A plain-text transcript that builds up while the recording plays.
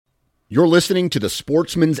You're listening to the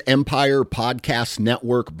Sportsman's Empire Podcast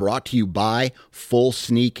Network, brought to you by Full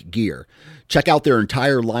Sneak Gear. Check out their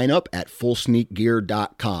entire lineup at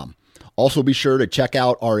fullsneakgear.com. Also be sure to check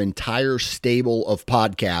out our entire stable of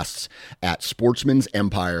podcasts at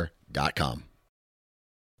sportsmansempire.com.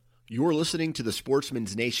 You're listening to the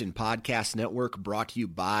Sportsman's Nation Podcast Network, brought to you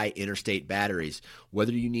by Interstate Batteries.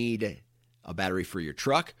 Whether you need a battery for your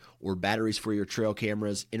truck or batteries for your trail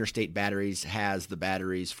cameras, Interstate Batteries has the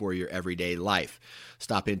batteries for your everyday life.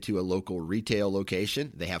 Stop into a local retail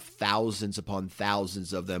location. They have thousands upon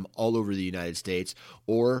thousands of them all over the United States,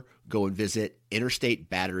 or go and visit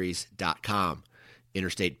interstatebatteries.com.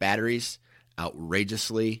 Interstate Batteries,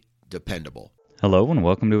 outrageously dependable. Hello and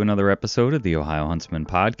welcome to another episode of the Ohio Huntsman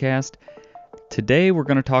Podcast. Today we're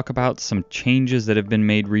going to talk about some changes that have been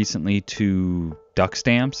made recently to duck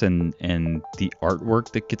stamps and the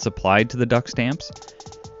artwork that gets applied to the duck stamps.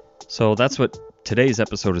 So that's what today's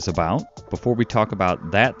episode is about. Before we talk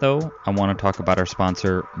about that though, I want to talk about our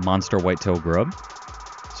sponsor, Monster Whitetail Grub.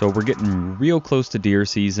 So we're getting real close to deer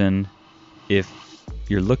season. If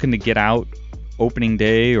you're looking to get out opening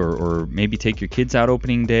day or maybe take your kids out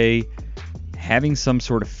opening day, having some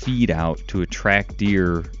sort of feed out to attract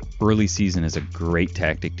deer early season is a great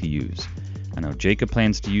tactic to use. I know Jacob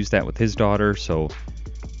plans to use that with his daughter, so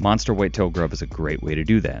Monster Whitetail Grub is a great way to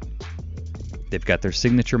do that. They've got their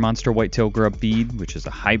signature Monster Whitetail Grub feed, which is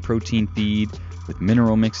a high protein feed with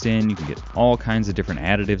mineral mixed in. You can get all kinds of different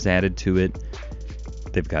additives added to it.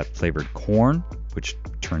 They've got flavored corn, which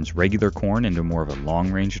turns regular corn into more of a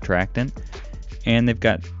long range attractant. And they've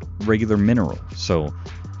got regular mineral. So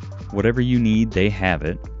whatever you need, they have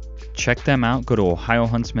it. Check them out. Go to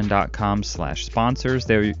ohiohuntsman.com/sponsors.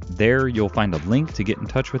 There you'll find a link to get in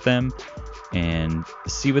touch with them and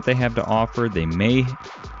see what they have to offer. They may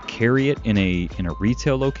carry it in a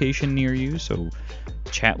retail location near you, so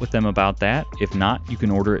chat with them about that. If not, you can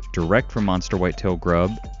order it direct from Monster Whitetail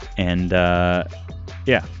Grub, and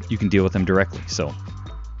you can deal with them directly. So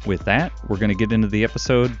with that, we're going to get into the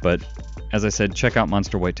episode, but as I said, check out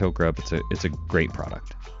Monster Whitetail Grub. It's a great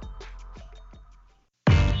product.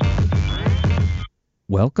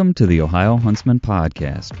 Welcome to the Ohio Huntsman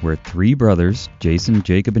Podcast, where three brothers, Jason,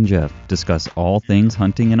 Jacob, and Jeff, discuss all things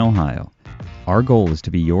hunting in Ohio. Our goal is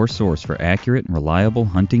to be your source for accurate and reliable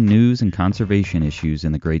hunting news and conservation issues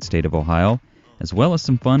in the great state of Ohio, as well as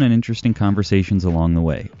some fun and interesting conversations along the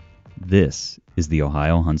way. This is the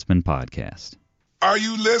Ohio Huntsman Podcast. Are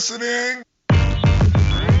you listening?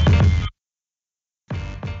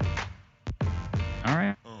 All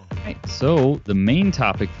right. So the main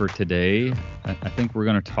topic for today, I think we're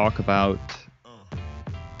going to talk about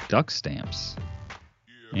duck stamps.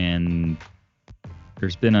 And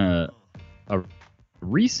there's been a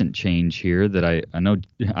recent change here that I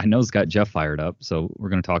know's got Jeff fired up. So we're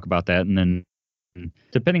going to talk about that. And then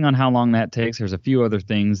depending on how long that takes, there's a few other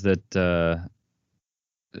things that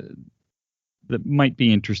might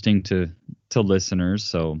be interesting to listeners.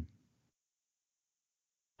 So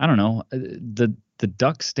I don't know. The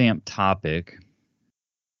duck stamp topic,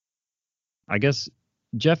 I guess,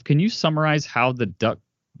 Jeff, can you summarize how the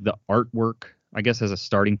artwork, I guess as a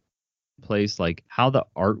starting place, like how the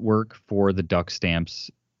artwork for the duck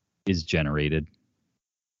stamps is generated?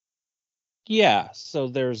 Yeah, so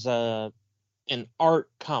there's an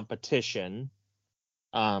art competition.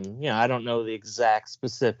 I don't know the exact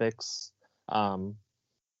specifics,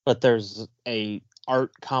 but there's a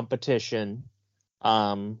art competition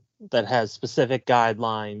that has specific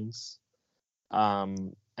guidelines,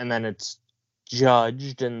 and then it's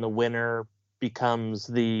judged, and the winner becomes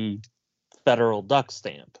the federal duck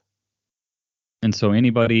stamp. And so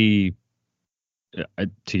anybody,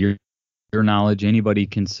 to your knowledge, anybody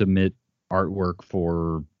can submit artwork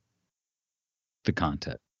for the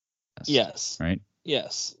contest. Yes. Right?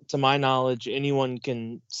 Yes. To my knowledge, anyone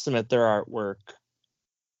can submit their artwork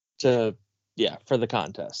for the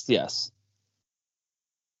contest. Yes.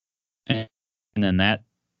 And then that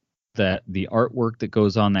the artwork that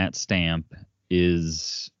goes on that stamp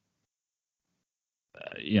is,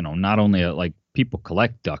 not only like people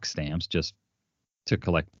collect duck stamps just to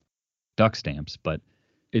collect duck stamps, but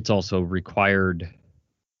it's also required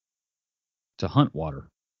to hunt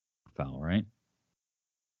waterfowl, right?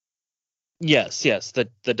 Yes. The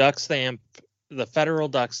duck stamp, the federal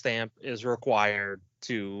duck stamp, is required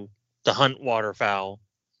to hunt waterfowl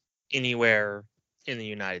anywhere in the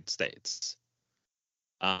United States.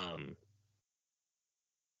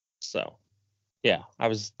 So yeah, I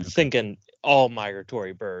was thinking all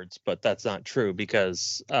migratory birds, but that's not true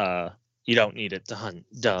because you don't need it to hunt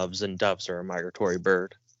doves, and doves are a migratory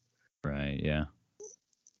bird. Right, yeah.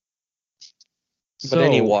 but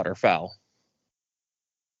any waterfowl.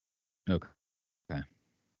 Okay.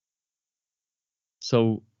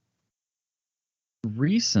 So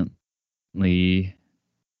recently,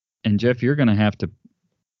 and Jeff, you're going to have to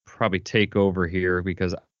probably take over here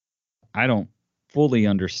because I don't fully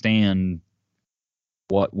understand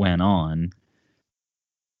what went on,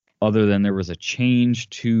 other than there was a change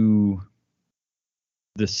to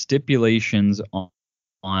the stipulations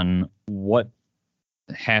on what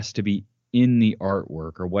has to be in the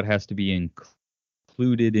artwork or what has to be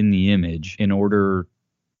included in the image in order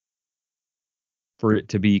for it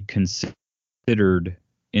to be considered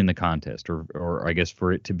in the contest, or I guess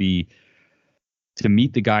for it to meet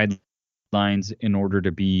the guidelines in order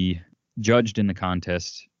to be judged in the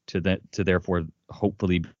contest to therefore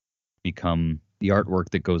hopefully become the artwork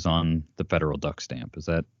that goes on the federal duck stamp. Is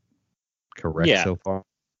that correct so far?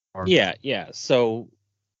 Yeah. So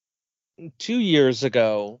 2 years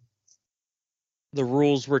ago, the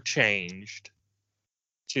rules were changed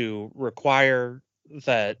to require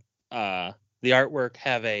that the artwork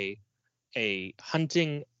have a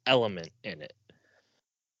hunting element in it.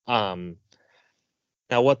 Now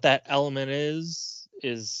what that element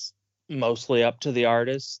is mostly up to the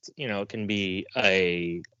artist. It can be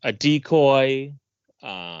a decoy,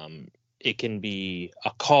 it can be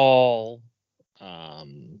a call,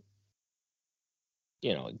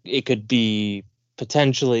 it could be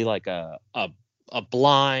potentially like a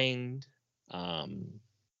blind.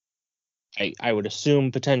 I would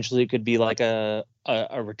assume potentially it could be like a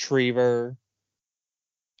retriever.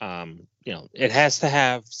 It has to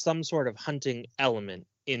have some sort of hunting element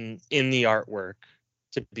in the artwork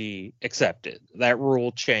to be accepted. That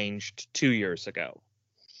rule changed 2 years ago.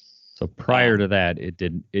 So prior to that,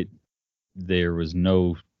 there was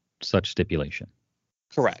no such stipulation.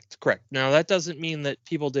 Correct. Now that doesn't mean that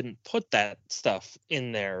people didn't put that stuff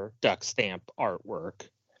in their duck stamp artwork,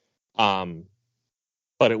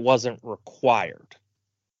 but it wasn't required.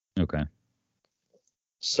 Okay.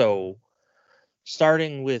 So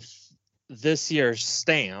starting with this year's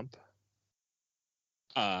stamp,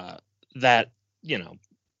 that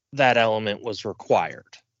element was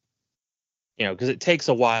required. Because it takes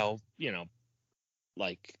a while,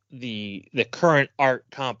 like the current art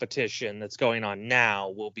competition that's going on now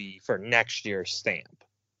will be for next year's stamp.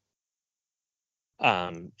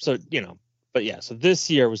 So this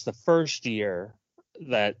year was the first year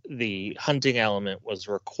that the hunting element was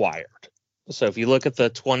required. So if you look at the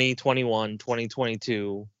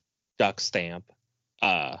 2021-2022 duck stamp,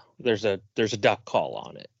 there's a duck call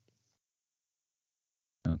on it.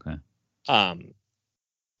 Okay. And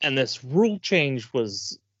this rule change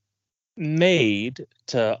was made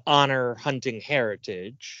to honor hunting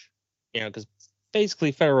heritage, because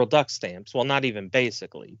basically federal duck stamps, well, not even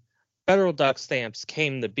basically, federal duck stamps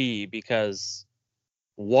came to be because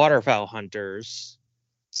waterfowl hunters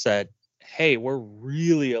said, hey, we're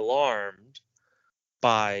really alarmed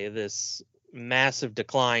by this massive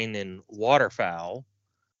decline in waterfowl.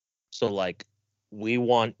 So we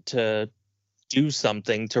want to do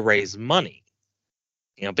something to raise money.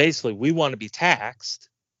 Basically we want to be taxed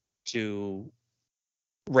to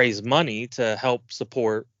raise money to help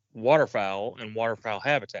support waterfowl and waterfowl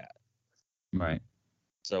habitat. Right.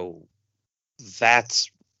 So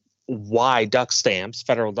that's why duck stamps,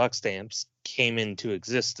 federal duck stamps, came into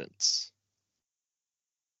existence.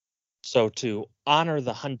 So to honor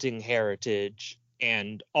the hunting heritage,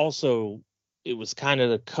 and also it was kind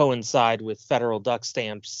of to coincide with federal duck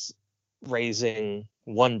stamps raising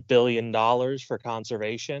 $1 billion for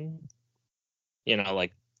conservation,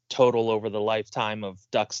 total over the lifetime of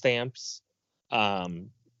duck stamps.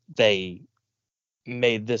 They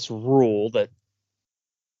made this rule that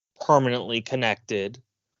permanently connected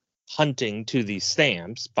hunting to these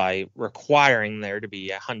stamps by requiring there to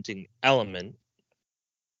be a hunting element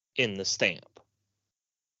in the stamp.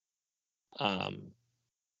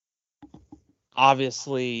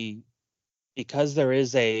 Obviously, because there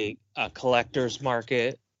is a collector's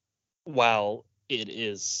market, while it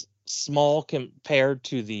is small compared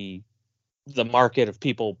to the market of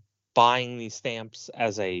people buying these stamps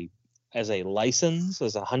as a license,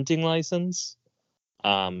 as a hunting license,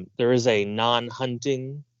 there is a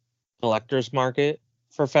non-hunting collector's market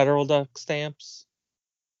for federal duck stamps.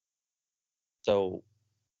 So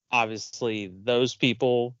obviously those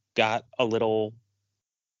people got a little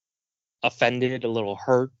offended, a little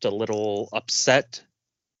hurt, a little upset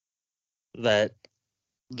that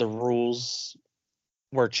the rules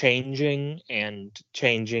were changing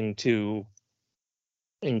to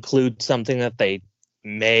include something that they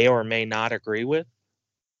may or may not agree with.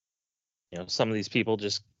 Some of these people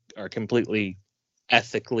just are completely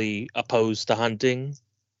ethically opposed to hunting,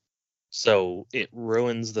 so it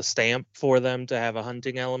ruins the stamp for them to have a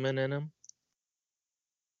hunting element in them.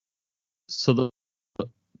 So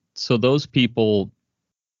those people,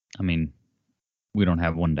 I mean, we don't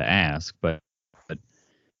have one to ask, but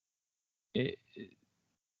it,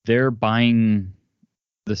 they're buying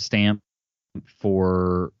the stamp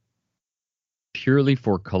for purely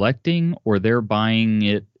for collecting, or they're buying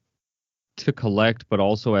it to collect, but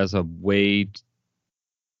also as a way,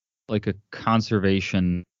 like a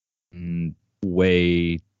conservation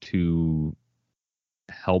way to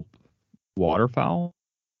help waterfowl,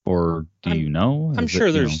 or do you know? I'm Is sure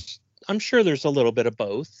it, you know? I'm sure there's a little bit of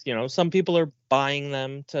both. Some people are buying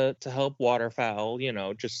them to help waterfowl.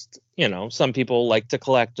 Just some people like to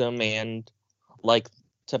collect them and like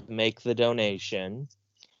to make the donation.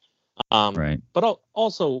 Right. But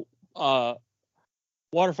also,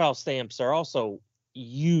 waterfowl stamps are also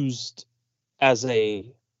used as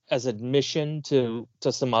admission to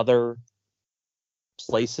some other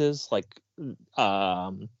places, like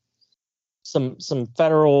some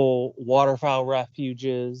federal waterfowl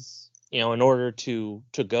refuges. In order to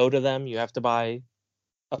go to them, you have to buy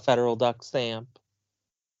a federal duck stamp.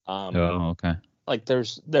 Oh, okay. Like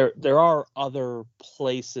there are other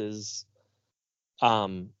places,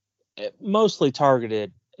 mostly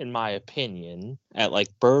targeted, in my opinion, at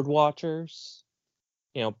like bird watchers.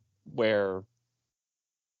 Where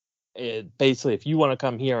basically, if you want to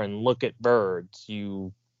come here and look at birds,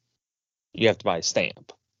 you have to buy a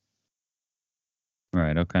stamp.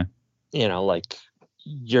 Right. Okay. Like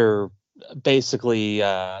you're basically,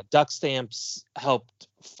 duck stamps helped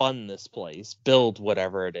fund this place, build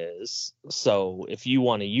whatever it is. So if you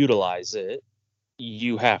want to utilize it,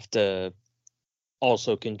 you have to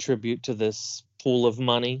also contribute to this pool of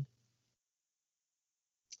money.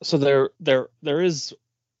 So there is,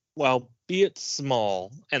 well, be it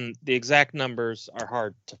small, and the exact numbers are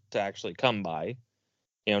hard to actually come by,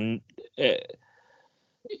 because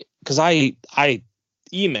I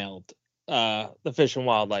emailed the Fish and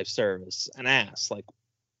Wildlife Service and asked, like,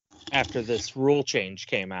 after this rule change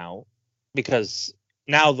came out, because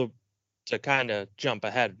now to kind of jump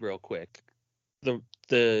ahead real quick,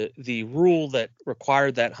 the rule that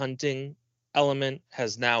required that hunting element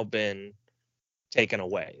has now been taken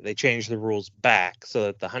away. They changed the rules back so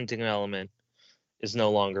that the hunting element is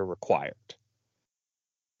no longer required.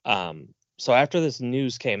 So after this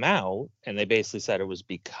news came out, and they basically said it was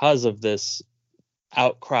because of this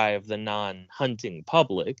outcry of the non-hunting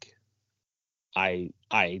public, I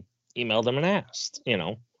emailed them and asked,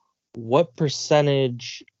 what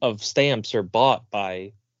percentage of stamps are bought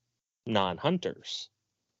by non-hunters?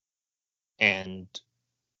 And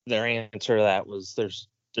their answer to that was, there's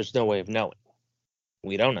no way of knowing.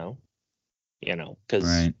 We don't know, because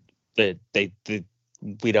Right. they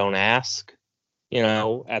we don't ask,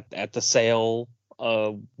 at the sale,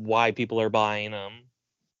 why people are buying them.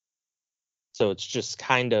 So it's just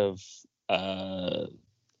kind of a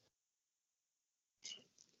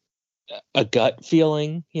gut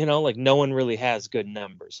feeling, like no one really has good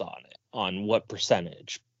numbers on it, on what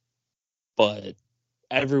percentage. But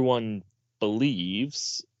everyone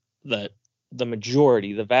believes that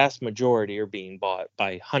the vast majority are being bought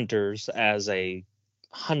by hunters as a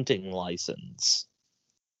hunting license.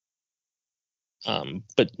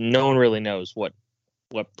 But no one really knows what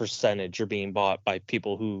percentage are being bought by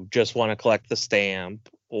people who just want to collect the stamp,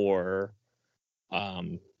 or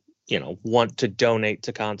want to donate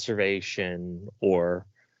to conservation, or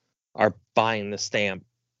are buying the stamp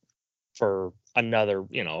for another,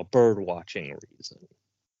 a bird watching reason.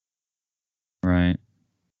 Right.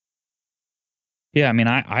 Yeah, I mean,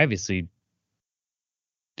 I obviously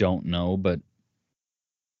don't know, but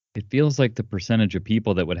it feels like the percentage of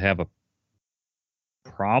people that would have a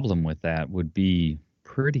problem with that would be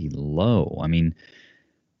pretty low. I mean,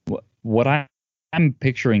 what I'm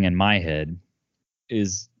picturing in my head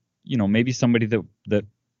is, maybe somebody that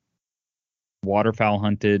waterfowl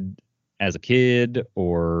hunted as a kid,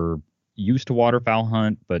 or used to waterfowl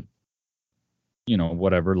hunt, but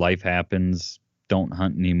whatever, life happens, don't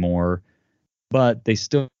hunt anymore, but they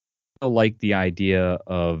still like the idea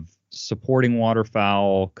of supporting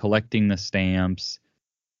waterfowl, collecting the stamps.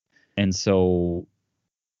 And so,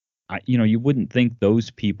 you wouldn't think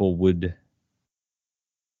those people would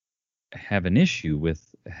have an issue with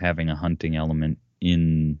having a hunting element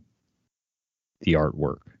in the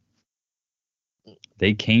artwork.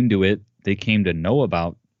 They came to know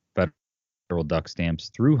about federal duck stamps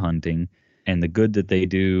through hunting and the good that they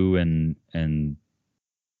do, and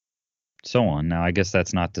so on. Now, I guess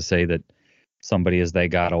that's not to say that somebody, as they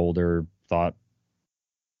got older, thought,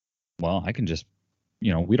 well, I can just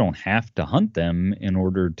we don't have to hunt them in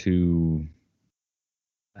order to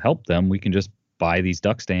help them. We can just buy these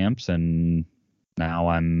duck stamps, and now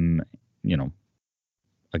I'm,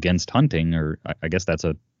 against hunting, or I guess that's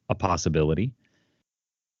a possibility.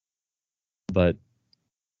 But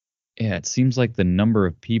yeah, it seems like the number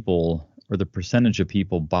of people, or the percentage of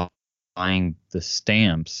people buying the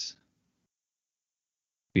stamps,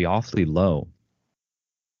 be awfully low.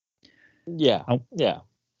 Yeah. Yeah.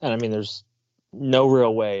 And I mean, there's no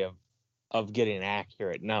real way of getting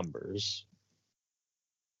accurate numbers.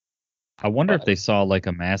 I wonder if they saw like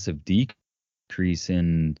a massive decrease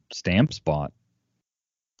in stamps bought.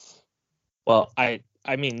 Well, I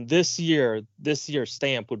mean, this year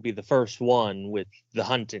stamp would be the first one with the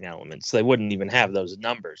hunting elements. They wouldn't even have those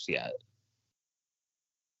numbers yet.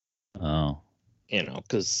 Oh.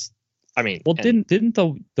 Because I mean, well, didn't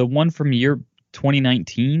the one from year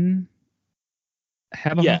 2019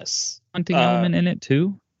 have a hunting element in it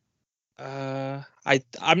too?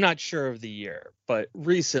 I'm not sure of the year, but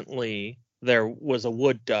recently there was a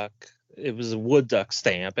wood duck. It was a wood duck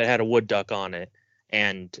stamp. It had a wood duck on it,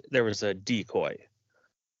 and there was a decoy.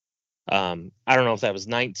 I don't know if that was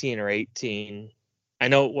 19 or 18. I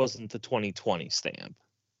know it wasn't the 2020 stamp.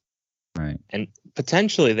 Right. And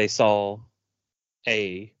potentially they saw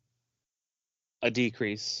a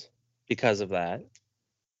decrease because of that.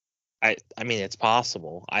 I mean, it's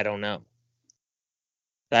possible. I don't know.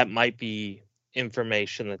 That might be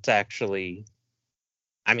information that's actually,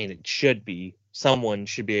 I mean, it should be. Someone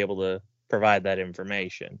should be able to provide that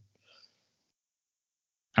information.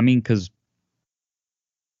 I mean, because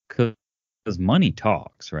money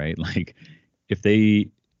talks, right? Like, if they,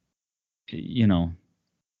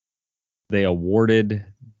 they awarded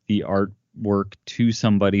the artwork to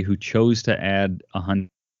somebody who chose to add a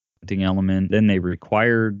hunting element, then they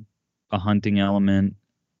required a hunting element,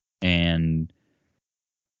 and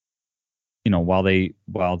while they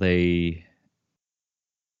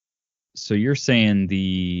so you're saying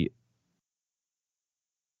the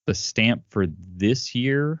stamp for this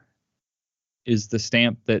year is the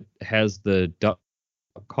stamp that has the duck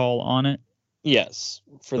call on it? Yes,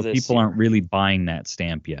 for this people year. Aren't really buying that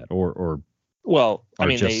stamp yet, or well, I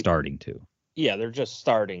mean, just starting to. Yeah, they're just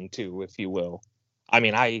starting to, if you will. I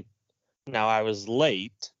mean, I was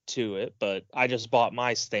late to it, but I just bought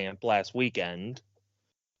my stamp last weekend.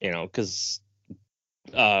 Because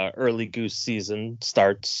early goose season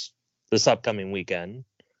starts this upcoming weekend.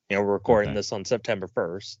 We're recording this on September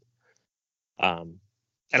 1st. And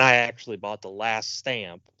I actually bought the last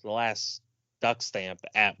duck stamp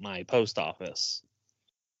at my post office.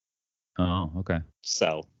 Oh, okay.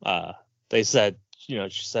 So they said, she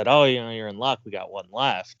said, oh, you're in luck. We got one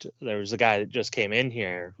left. There was a guy that just came in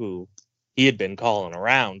here who he had been calling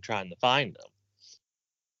around trying to find them.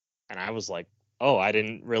 And I was like, oh, I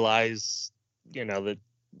didn't realize, that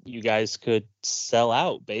you guys could sell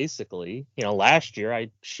out, basically. Last year I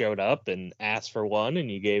showed up and asked for one and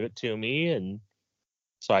you gave it to me. And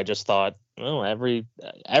so I just thought, well, every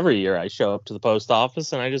year I show up to the post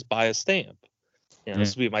office and I just buy a stamp.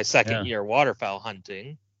 This will be my second year waterfowl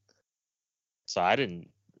hunting. So I didn't,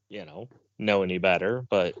 know any better.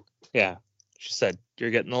 But yeah, she said, you're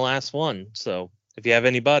getting the last one. So if you have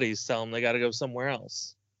any buddies, tell them they got to go somewhere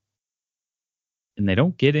else. And they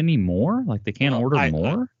don't get any more? Like they can't order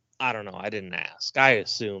more? I don't know. I didn't ask. I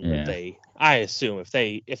assume that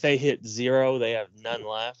if they hit 0, they have none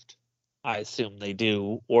left. I assume they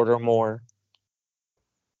do order more.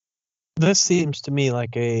 This seems to me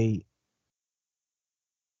like it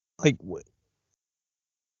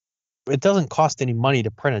doesn't cost any money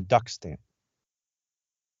to print a duck stamp.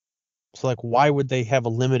 So why would they have a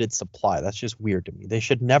limited supply? That's just weird to me. They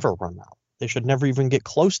should never run out. They should never even get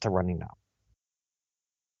close to running out.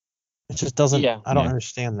 It just doesn't, I don't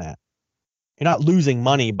understand that. You're not losing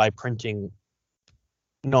money by printing,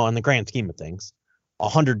 in the grand scheme of things,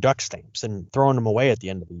 100 duck stamps and throwing them away at the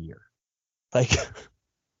end of the year.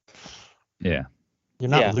 Yeah. You're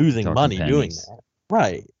not losing money doing that.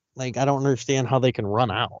 Right. I don't understand how they can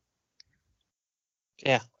run out.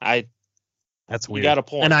 Yeah, that's weird. You got a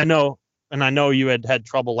point. And I know you had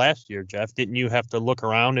trouble last year, Jeff. Didn't you have to look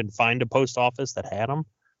around and find a post office that had them?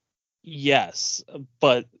 Yes,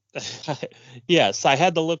 but yes, I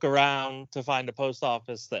had to look around to find a post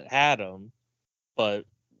office that had them. But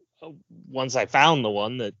once I found the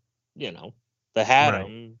one that, that had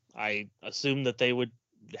them, I assumed that they would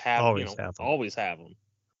have, always have them.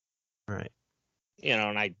 Right.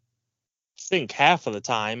 And I think half of the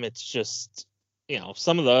time it's just,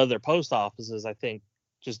 some of the other post offices, I think,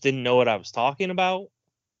 just didn't know what I was talking about.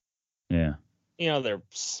 Yeah. They're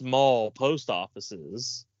small post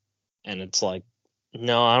offices, and it's like,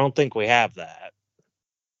 No, I don't think we have that.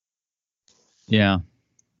 Yeah.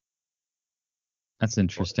 That's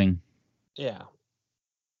interesting. Yeah.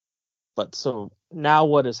 But so now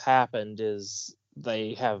what has happened is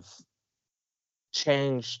they have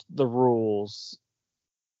changed the rules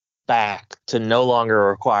back to no longer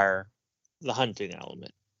require the hunting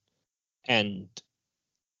element. And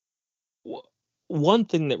one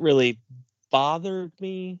thing that really bothered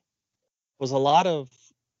me was a lot of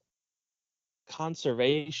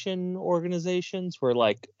conservation organizations were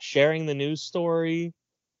like sharing the news story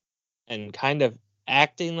and kind of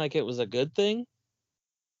acting like it was a good thing.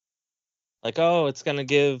 Like, oh, it's going to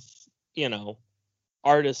give,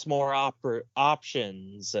 artists more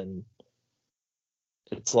options. And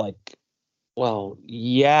it's like, well,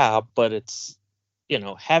 yeah, but it's,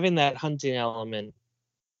 having that hunting element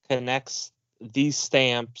connects these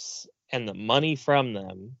stamps and the money from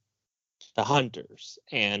them to hunters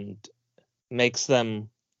and makes them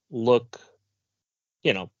look,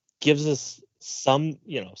 gives us something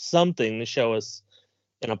to show us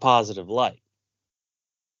in a positive light.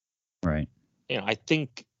 Right. I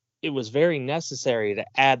think it was very necessary to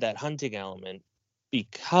add that hunting element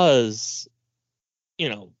because,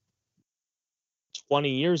 20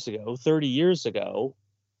 years ago, 30 years ago,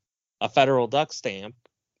 a federal duck stamp,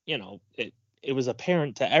 it was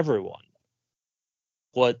apparent to everyone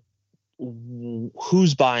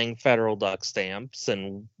who's buying federal duck stamps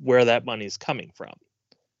and where that money's coming from.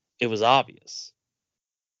 It was obvious.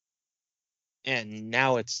 And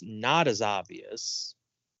now it's not as obvious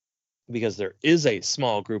because there is a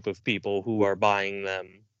small group of people who are buying them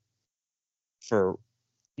for,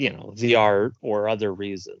 the art or other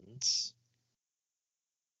reasons.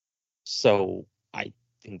 So I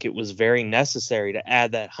think it was very necessary to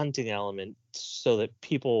add that hunting element so that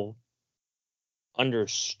people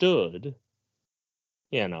understood,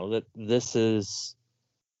 that this is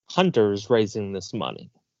hunters raising this money.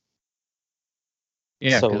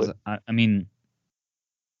 Yeah, because I mean,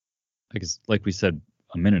 like we said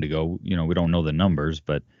a minute ago, we don't know the numbers,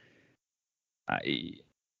 but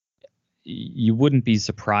you wouldn't be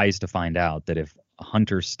surprised to find out that if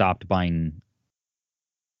hunters stopped buying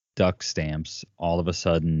duck stamps, all of a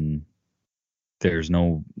sudden there's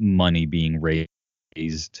no money being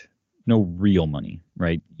raised, no real money,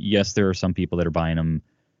 right? Yes, there are some people that are buying them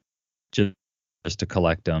just to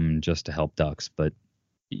collect them, just to help ducks, but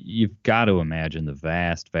you've got to imagine the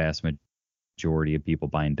vast majority of people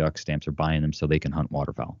buying duck stamps are buying them so they can hunt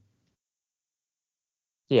waterfowl.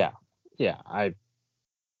 Yeah.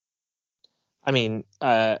 I mean,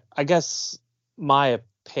 I guess my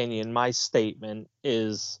opinion, my statement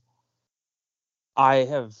is I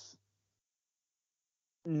have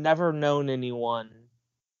never known anyone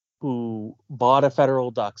who bought a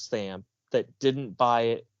federal duck stamp that didn't buy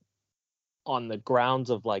it on the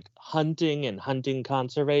grounds of like hunting and hunting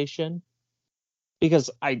conservation,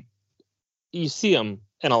 because you see them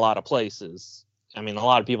in a lot of places. I mean, a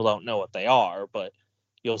lot of people don't know what they are, but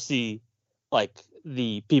you'll see like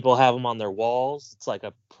the people have them on their walls. It's like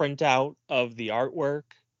a printout of the artwork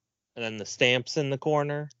and then the stamps in the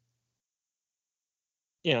corner.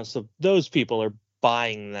 So those people are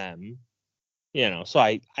buying them. So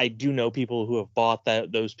I do know people who have bought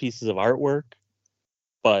those pieces of artwork,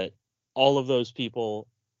 but all of those people,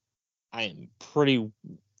 I am pretty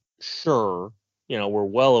sure, we're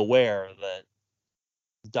well aware that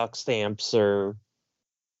duck stamps are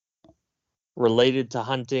related to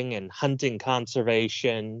hunting and hunting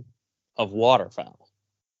conservation of waterfowl.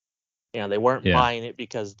 They weren't buying it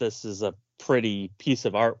because this is a pretty piece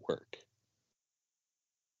of artwork.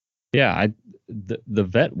 Yeah, the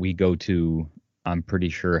vet we go to, I'm pretty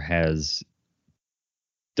sure has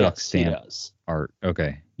duck stamp art.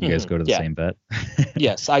 Okay, you guys go to the same vet?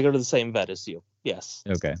 Yes, I go to the same vet as you. Yes.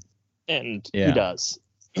 Okay. And he does.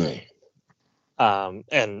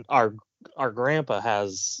 And our grandpa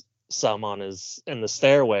has some in the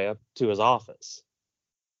stairway up to his office.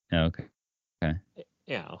 Okay.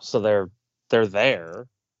 So they're there,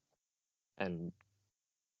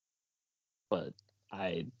 but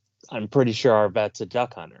I'm pretty sure our vet's a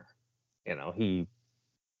duck hunter. He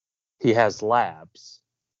has labs.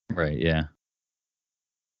 Right. Yeah.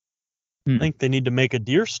 I think they need to make a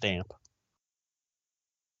deer stamp.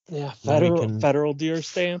 Yeah, federal deer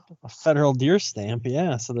stamp. A federal deer stamp,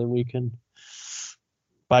 yeah, so that we can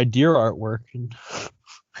buy deer artwork and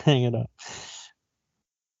hang it up.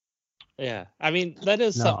 Yeah, I mean that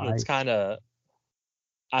is something that's kind of,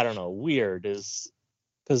 I don't know, weird, is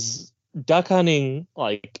because duck hunting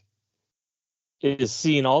like is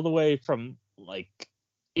seen all the way from like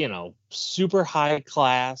super high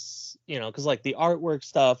class, because like the artwork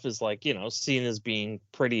stuff is like, seen as being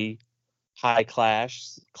pretty high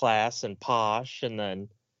class and posh. And then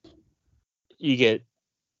you get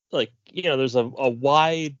like, there's a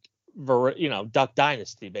wide, Duck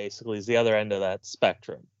Dynasty basically is the other end of that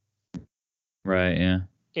spectrum. Right.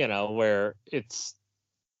 Yeah. Where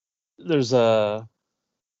there's a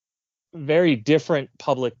very different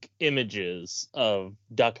public images of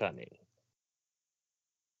duck hunting.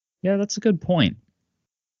 Yeah, that's a good point.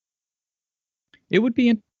 It would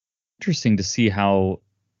be interesting to see how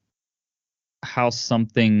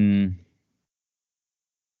something,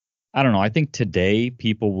 I don't know, I think today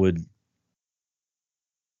people would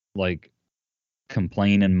like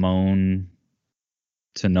complain and moan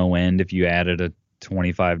to no end if you added a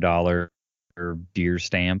 $25 deer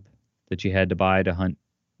stamp that you had to buy to hunt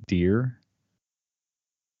deer.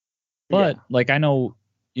 But like, I know,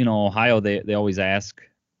 Ohio, they always ask,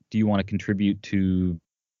 do you want to contribute to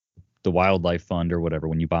the wildlife fund or whatever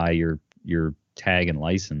when you buy your tag and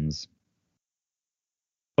license?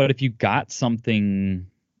 But if you got something,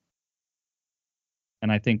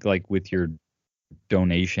 and I think like with your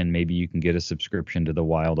donation, maybe you can get a subscription to the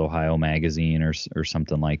Wild Ohio magazine or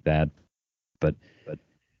something like that. But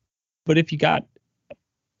if you got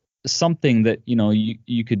something that,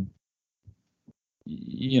 you could,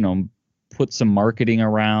 put some marketing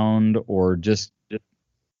around, or just,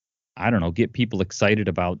 I don't know, get people excited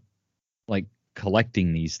about like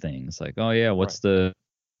collecting these things. Like, oh yeah, what's the,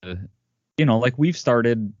 like we've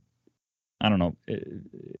started, I don't know,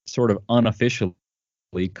 sort of unofficially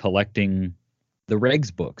collecting the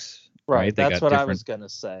regs books. Right. That's what I was going to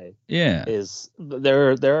say. Yeah. Is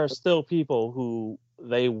there are still people who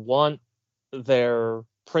they want their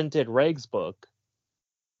printed regs book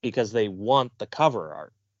because they want the cover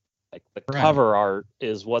art. Like the cover art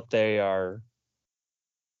is what they are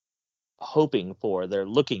hoping for, they're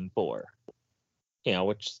looking for,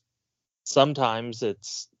 which sometimes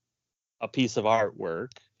it's a piece of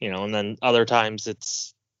artwork, and then other times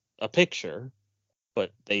it's a picture,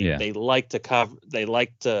 but they like to cover, they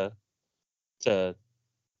like to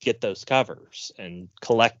get those covers and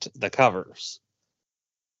collect the covers.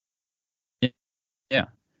 Yeah.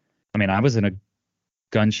 I mean, I was in a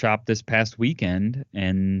gun shop this past weekend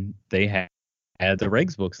and they had the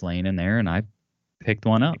regs books laying in there, and I picked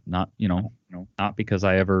one up. Not, not because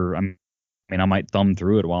I might thumb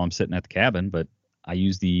through it while I'm sitting at the cabin, but I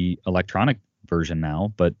use the electronic version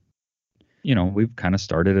now. But, we've kind of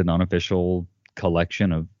started an unofficial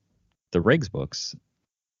collection of the regs books.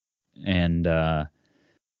 And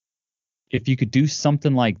if you could do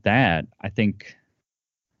something like that, I think,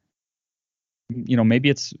 maybe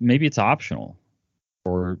it's optional,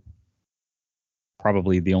 or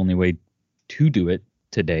probably the only way to do it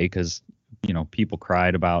today, because people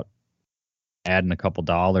cried about adding a couple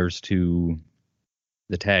dollars to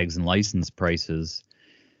the tags and license prices.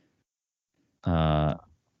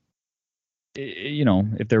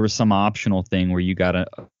 If there was some optional thing where you got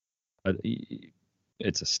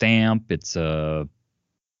it's a stamp, it's a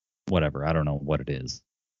whatever, I don't know what it is,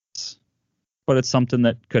 but it's something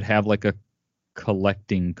that could have like a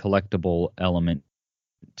collectible element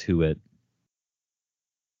to it.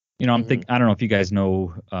 I don't know if you guys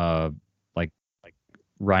know like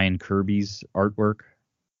Ryan Kirby's artwork.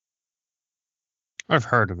 I've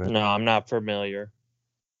heard of it. No, I'm not familiar.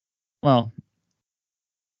 Well,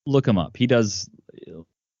 look him up. He does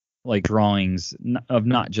like drawings of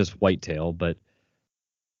not just whitetail, but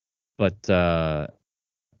other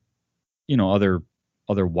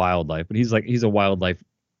wildlife. But he's a wildlife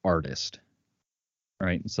artist,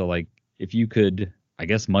 right? So like if you could, I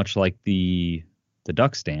guess much like the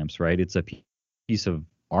duck stamps, right? It's a piece of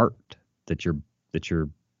art that you're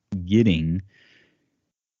getting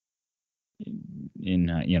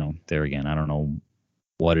in, there again, I don't know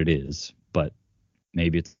what it is, but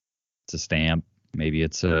maybe it's a stamp, maybe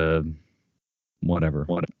it's a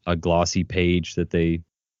glossy page that they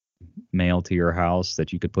mail to your house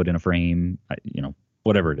that you could put in a frame,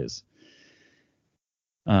 whatever it is.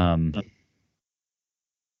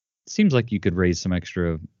 Seems like you could raise some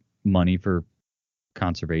extra money for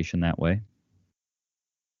conservation that way.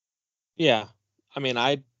 Yeah, I mean,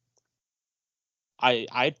 I'd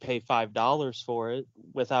pay $5 for it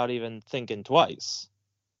without even thinking twice.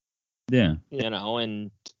 Yeah,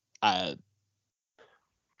 and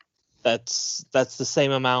that's the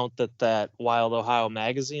same amount that Wild Ohio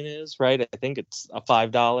magazine is, right? I think it's a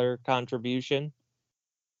 $5 contribution.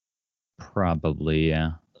 Probably,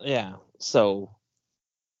 yeah. Yeah, so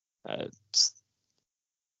and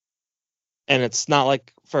it's not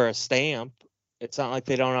like for a stamp, it's not like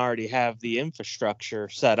they don't already have the infrastructure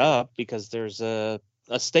set up, because there's a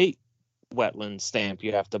state wetland stamp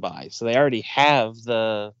you have to buy. So they already have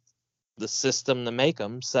the system to make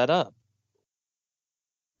them set up.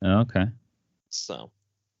 Okay. So,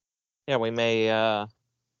 yeah, we may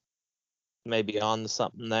be on to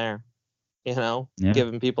something there,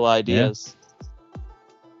 giving people ideas. Yeah.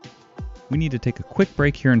 We need to take a quick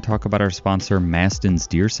break here and talk about our sponsor, Mastin's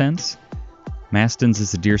Deer Sense. Mastin's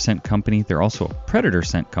is a deer scent company. They're also a predator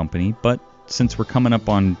scent company, but since we're coming up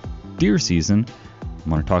on deer season, I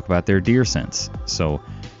want to talk about their deer scents. So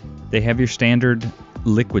they have your standard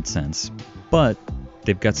liquid scents, but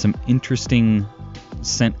they've got some interesting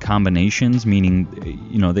scent combinations, meaning,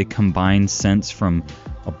 they combine scents from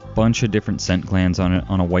a bunch of different scent glands on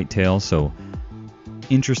a whitetail. So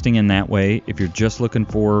interesting in that way. If you're just looking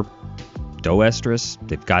for doe estrus,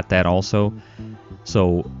 they've got that also.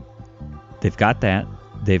 So they've got that.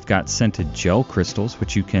 They've got scented gel crystals,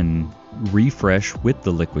 which you can refresh with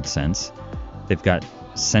the liquid scents. They've got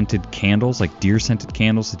scented candles, like deer scented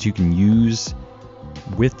candles, that you can use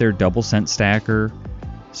with their double scent stacker.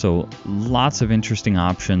 So lots of interesting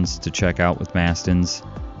options to check out with Mastin's.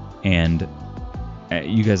 And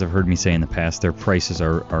you guys have heard me say in the past, their prices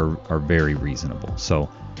are very reasonable. So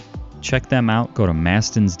check them out. Go to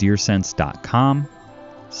mastinsdeerscents.com.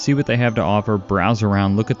 See what they have to offer, browse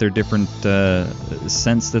around, look at their different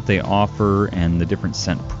scents that they offer and the different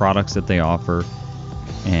scent products that they offer.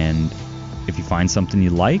 And if you find something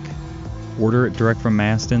you like, order it direct from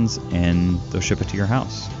Mastin's and they'll ship it to your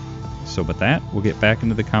house. So with that, we'll get back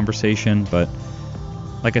into the conversation. But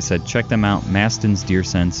like I said, check them out,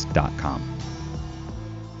 mastinsdeerscents.com.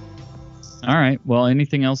 All right. Well,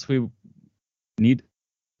 anything else we need?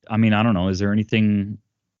 I mean, I don't know. Is there anything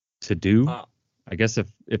to do? I guess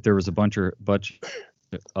if there was a bunch of let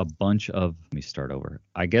me start over.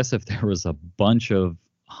 I guess if there was a bunch of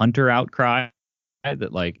hunter outcry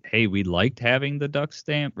that like, hey, we liked having the duck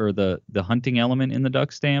stamp or the hunting element in the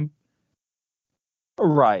duck stamp.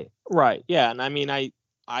 Right. Yeah. And I mean,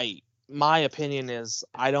 my opinion is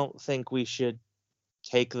I don't think we should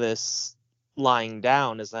take this lying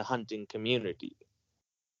down as a hunting community.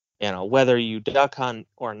 Whether you duck hunt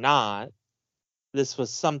or not, this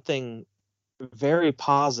was something very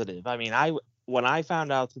positive. I mean, when I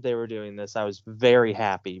found out that they were doing this, I was very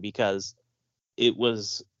happy because it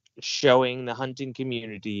was showing the hunting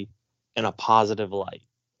community in a positive light.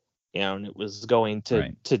 And it was going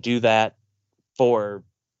to do that for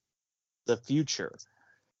the future.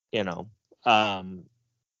 So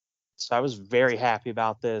I was very happy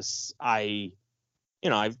about this. I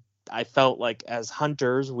felt like as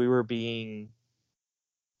hunters we were being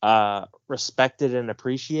respected and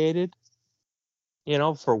appreciated,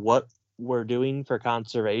 for what we're doing for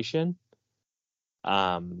conservation.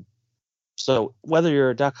 So whether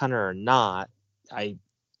you're a duck hunter or not, I'd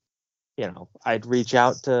reach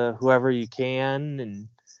out to whoever you can. And,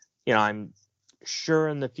 I'm sure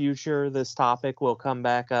in the future this topic will come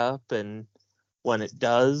back up. And when it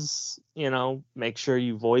does, make sure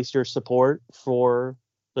you voice your support for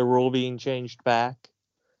the rule being changed back.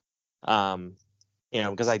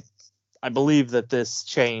 Because I believe that this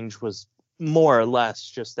change was more or less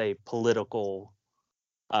just a political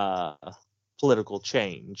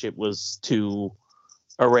change. It was to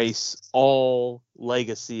erase all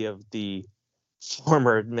legacy of the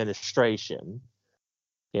former administration.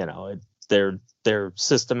 They're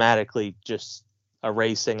systematically just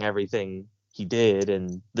erasing everything he did,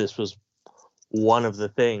 and this was one of the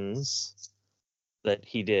things that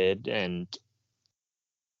he did. And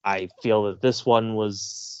I feel that this one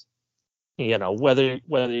was, whether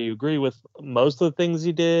you agree with most of the things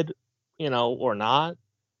he did, or not,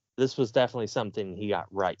 this was definitely something he got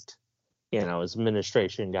right. His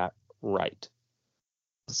administration got right.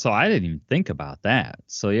 So I didn't even think about that.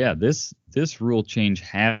 So yeah, this rule change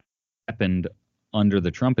happened under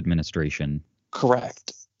the Trump administration.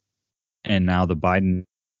 Correct. And now the Biden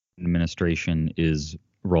administration is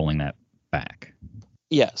rolling that back.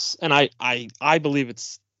 Yes, and I believe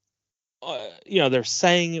it's they're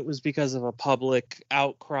saying it was because of a public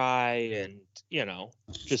outcry and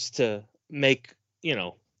just to make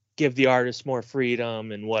give the artists more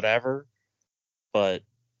freedom and whatever. But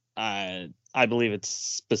I believe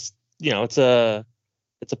it's it's a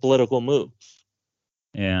political move.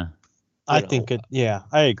 Yeah. I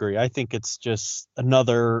agree. I think it's just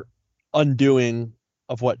another undoing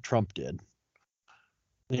of what Trump did.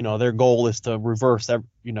 Their goal is to reverse that.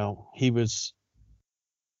 He was,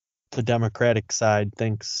 the Democratic side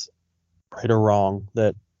thinks, right or wrong,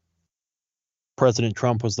 that President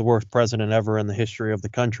Trump was the worst president ever in the history of the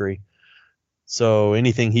country. So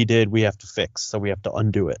anything he did, we have to fix. So we have to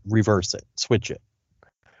undo it, reverse it, switch it.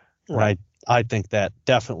 Right. I think that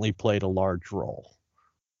definitely played a large role.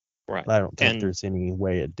 Right. I don't think there's any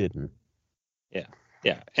way it didn't. Yeah.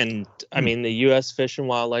 Yeah. And I mean, the U.S. Fish and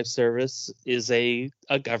Wildlife Service is a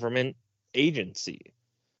government agency.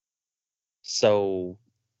 So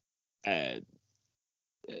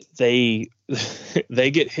they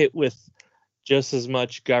get hit with just as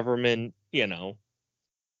much government, I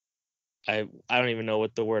don't even know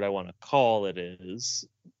what the word I want to call it is,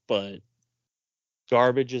 but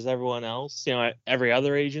garbage as everyone else, every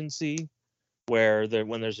other agency where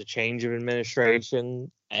when there's a change of administration,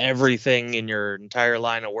 everything in your entire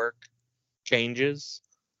line of work changes.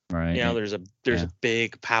 Right. There's a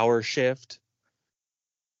big power shift.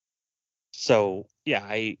 So yeah,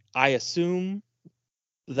 I assume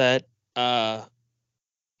that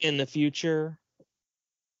in the future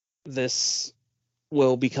this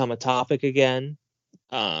will become a topic again.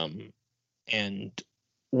 And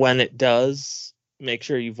when it does, make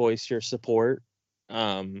sure you voice your support.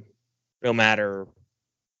 No matter,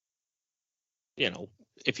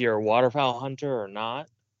 if you're a waterfowl hunter or not,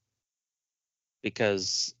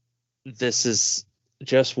 because this is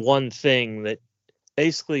just one thing that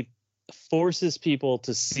basically forces people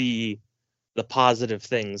to see the positive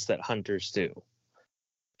things that hunters do.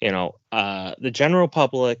 The general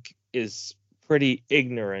public is pretty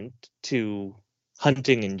ignorant to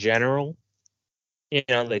hunting in general.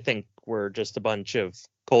 They think we're just a bunch of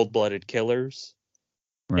cold-blooded killers,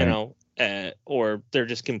 right. Or they're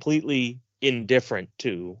just completely indifferent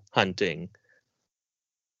to hunting.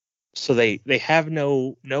 So they have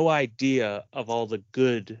no idea of all the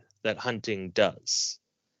good that hunting does.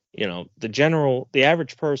 The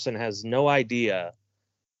average person has no idea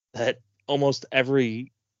that almost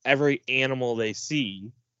every animal they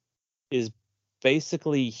see is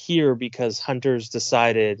basically here because hunters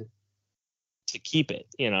decided to keep it,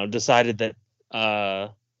 decided that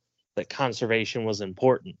that conservation was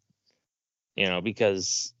important,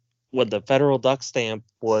 because when the federal duck stamp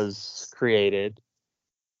was created,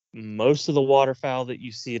 most of the waterfowl that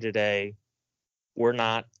you see today were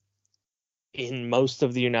not in most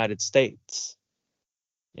of the United States,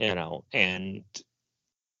 and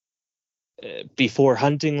before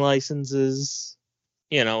hunting licenses,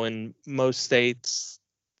 in most states,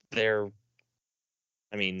 a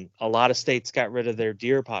lot of states got rid of their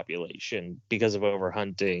deer population because of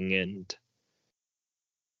overhunting. And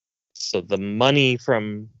so the money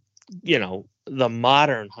from, the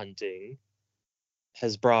modern hunting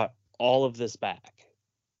has brought all of this back.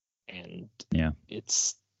 And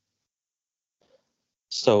it's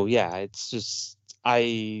just,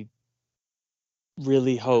 I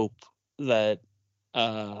really hope that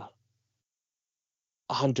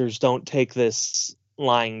hunters don't take this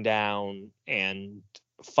lying down and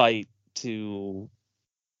fight to,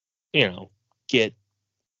 get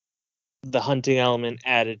the hunting element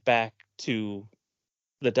added back to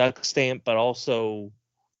the duck stamp, but also,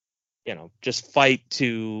 just fight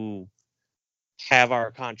to have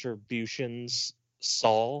our contributions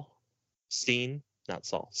seen.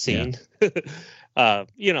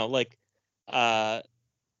 Like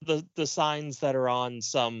the signs that are on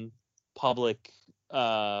some public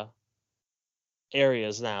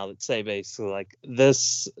areas now that say basically like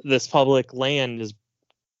this public land is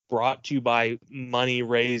brought to you by money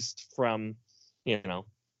raised from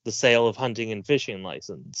the sale of hunting and fishing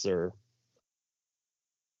license, or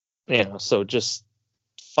so just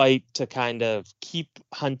fight to kind of keep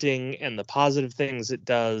hunting and the positive things it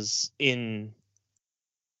does in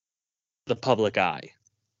the public eye.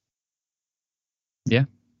 Yeah,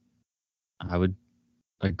 I would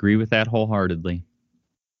agree with that wholeheartedly.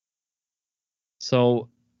 So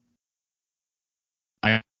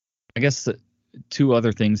I guess two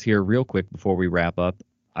other things here real quick before we wrap up.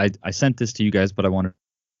 I sent this to you guys, but I wanted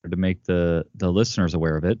to make the listeners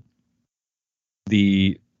aware of it.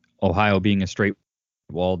 The Ohio being a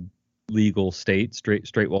straight-walled legal state,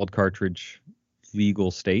 straight-walled cartridge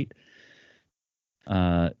legal state.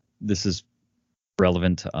 This is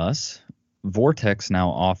relevant to us. Vortex now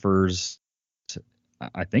offers,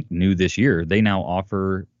 I think new this year, they now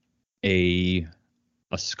offer a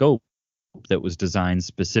scope that was designed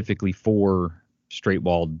specifically for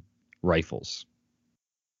straight-walled rifles.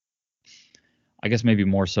 I guess maybe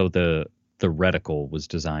more so the reticle was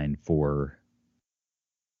designed for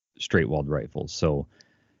straight-walled rifles. So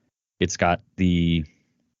it's got the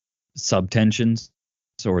subtensions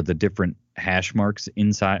or the different hash marks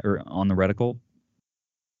inside or on the reticle.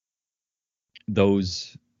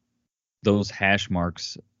 Those hash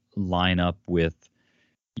marks line up with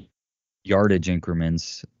yardage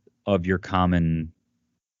increments of your common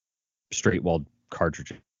straight walled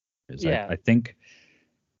cartridges. Yeah. I think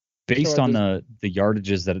based on the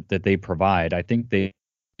yardages that they provide, I think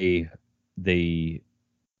they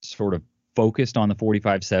sort of focused on the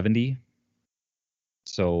 4570.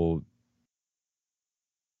 So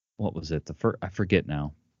what was it? I forget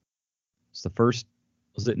now. It's the first.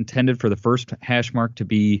 Was it intended for the first hash mark to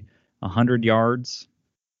be 100 yards,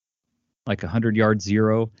 like 100 yard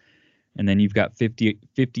zero, and then you've got 50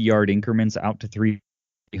 yard increments out to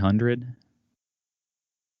 300?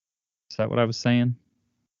 Is that what I was saying?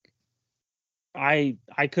 I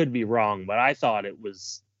could be wrong, but I thought it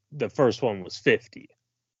was the first one was 50.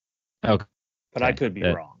 Okay. But I could be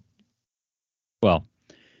wrong. Well,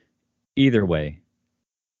 either way,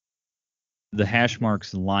 the hash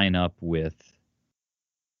marks line up with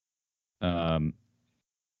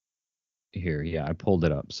here, yeah, I pulled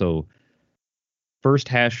it up. So first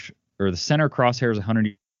hash, or the center crosshair is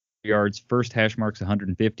 100 yards, first hash mark's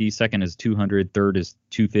 150, second is 200, third is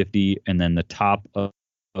 250, and then the top of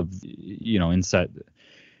inside.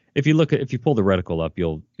 If you pull the reticle up,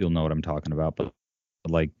 you'll know what I'm talking about. But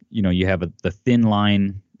like, you have the thin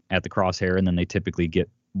line at the crosshair, and then they typically get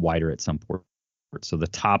wider at some port. So the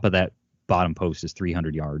top of that bottom post is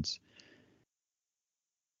 300 yards.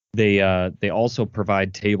 They also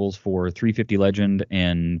provide tables for 350 Legend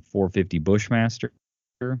and 450 Bushmaster.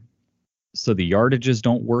 So the yardages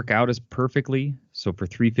don't work out as perfectly. So for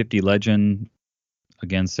 350 Legend,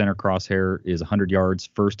 again, center crosshair is 100 yards.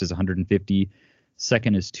 First is 150.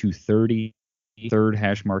 Second is 230. Third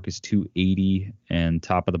hash mark is 280. And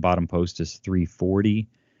top of the bottom post is 340.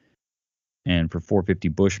 And for 450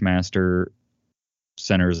 Bushmaster,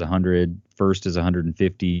 center is 100. First is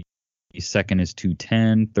 150. Second is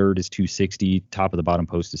 210. Third is 260. Top of the bottom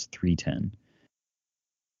post is 310.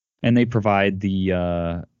 And they provide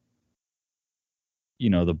the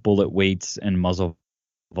the bullet weights and muzzle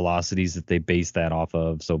velocities that they base that off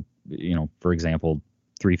of. So, for example,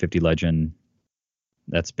 350 Legend,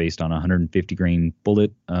 that's based on a 150 grain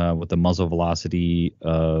bullet with a muzzle velocity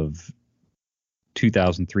of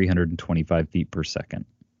 2,325 feet per second.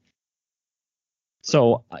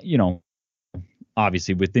 So,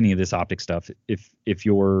 obviously with any of this optic stuff, if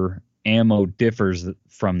your ammo differs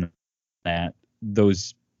from that,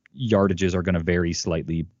 those yardages are going to vary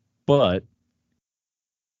slightly, but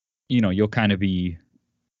you'll kind of be,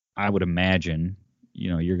 I would imagine,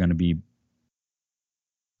 you're going to be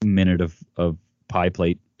a minute of pie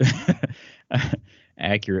plate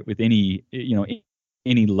accurate with any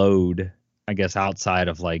load, I guess, outside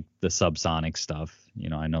of like the subsonic stuff.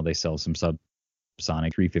 I know they sell some subsonic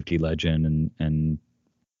 350 Legend and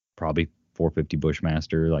probably 450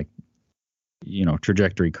 Bushmaster. Like,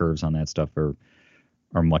 trajectory curves on that stuff are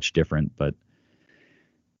much different, but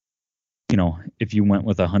if you went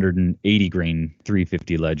with 180 grain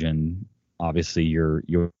 350 Legend, obviously your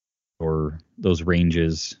those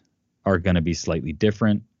ranges are going to be slightly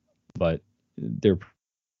different, but they're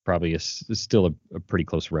probably still a pretty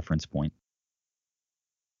close reference point.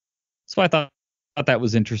 So I thought that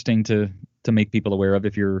was interesting to make people aware of.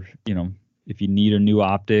 If you're, if you need a new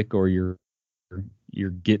optic, or you're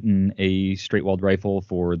getting a straight walled rifle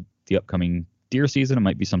for the upcoming deer season, it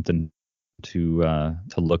might be something to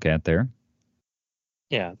look at there.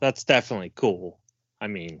 Yeah, that's definitely cool. I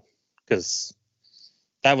mean, because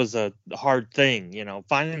that was a hard thing,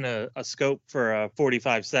 finding a scope for a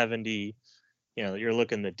 4570, you're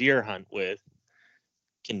looking to deer hunt with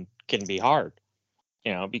can be hard,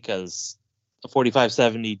 because a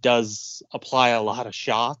 4570 does apply a lot of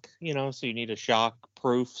shock, so you need a shock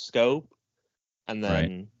proof scope. And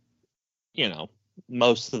then, right,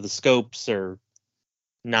 most of the scopes are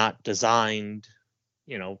not designed,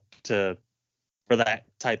 for that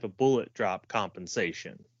type of bullet drop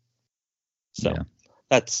compensation. So yeah,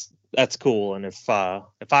 that's cool. And if I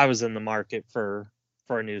was in the market for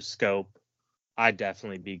a new scope, I'd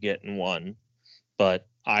definitely be getting one. But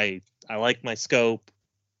I like my scope.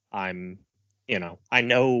 I'm, I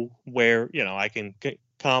know where, I can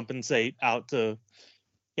compensate out to,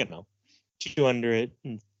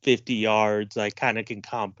 250 yards. I kind of can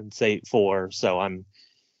compensate for, so I'm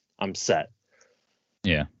set.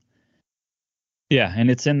 Yeah. Yeah,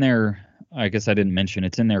 and it's in their, I guess I didn't mention,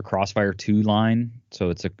 it's in their Crossfire 2 line. So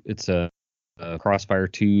it's a Crossfire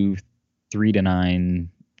 2 3-9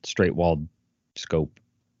 straight walled scope,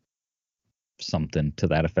 something to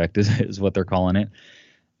that effect is what they're calling it.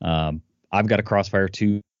 I've got a Crossfire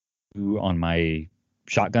 2 on my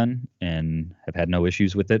shotgun and have had no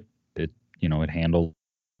issues with it. It handles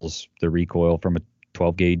the recoil from a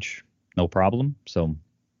 12 gauge no problem. So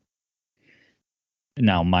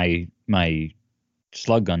now my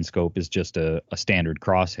slug gun scope is just a standard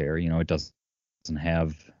crosshair. It doesn't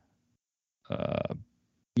have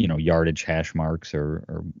yardage hash marks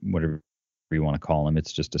or whatever you want to call them.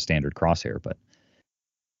 It's just a standard crosshair. But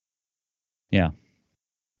yeah,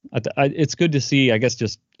 it's good to see, I guess,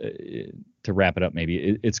 just to wrap it up,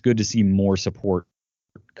 maybe it's good to see more support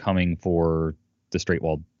coming for the straight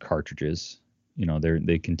walled cartridges.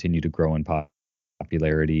 They continue to grow in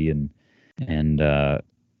popularity, and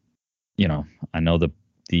I know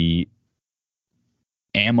the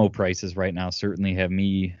ammo prices right now certainly have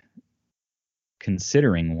me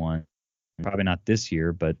considering one. Probably not this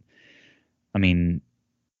year, but I mean,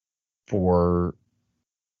 for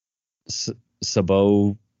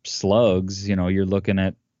Sabot slugs, you're looking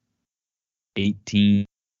at $18,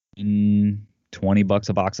 $20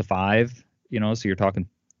 a box of 5, so you're talking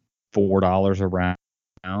 $4 a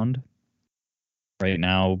round right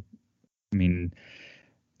now. I mean,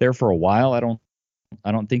 there for a while, I don't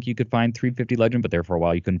think you could find 350 Legend, but there for a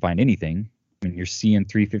while you couldn't find anything. I mean, you're seeing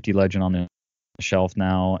 350 Legend on the shelf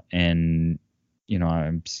now, and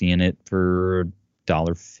I'm seeing it for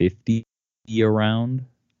 $1.50 a round.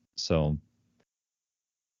 So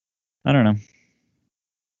I don't know.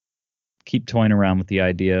 Keep toying around with the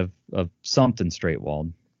idea of something straight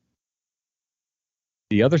walled.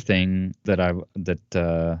 The other thing that I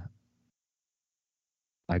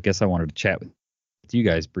guess I wanted to chat with you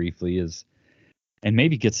guys briefly is, and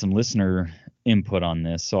maybe get some listener input on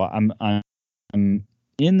this. So I'm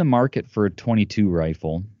in the market for a 22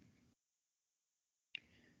 rifle.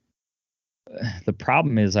 The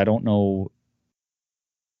problem is I don't know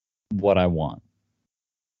what I want.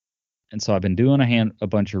 And so I've been doing a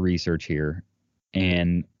bunch of research here,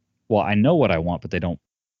 and I know what I want, but they don't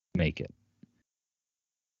make it.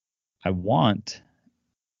 I want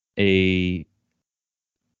a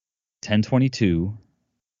 1022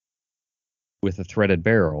 with a threaded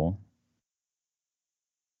barrel.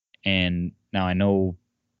 And now I know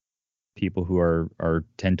people who are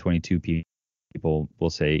 1022 people will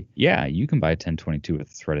say, yeah, you can buy a 1022 with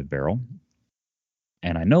a threaded barrel.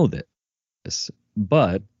 And I know this,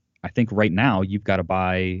 but I think right now you've got to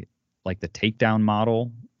buy like the takedown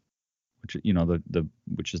model, which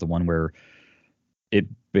which is the one where it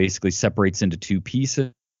basically separates into two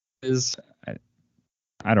pieces.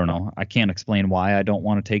 I don't know. I can't explain why I don't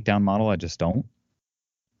want a takedown model. I just don't.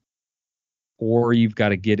 Or you've got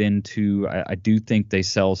to get into, I do think they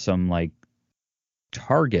sell some like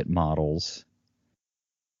target models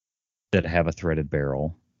that have a threaded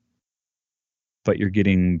barrel, but you're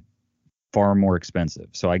getting far more expensive.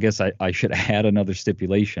 So I guess I should add another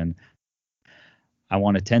stipulation. I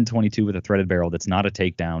want a 1022 with a threaded barrel that's not a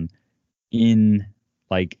takedown in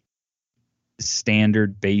like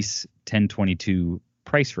standard base 1022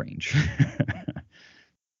 price range.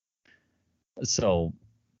 So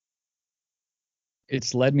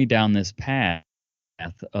it's led me down this path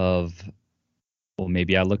of, well,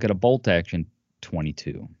 maybe I look at a bolt action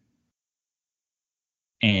 22.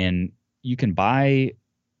 And you can buy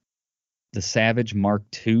the Savage Mark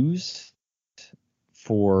IIs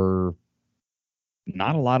for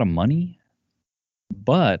not a lot of money,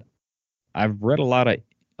 but I've read a lot of,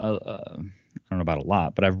 I don't know about a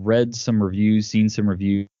lot, but I've read some reviews, seen some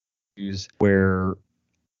reviews where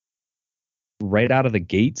right out of the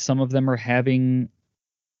gate, some of them are having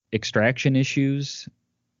extraction issues,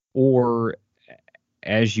 or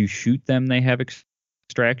as you shoot them, they have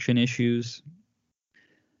extraction issues.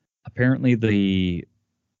 Apparently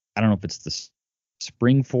I don't know if it's the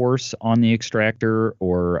spring force on the extractor,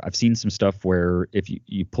 or I've seen some stuff where if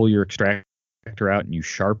you pull your extractor out and you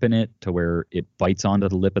sharpen it to where it bites onto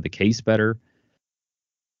the lip of the case better,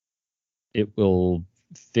 it will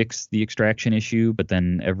fix the extraction issue, but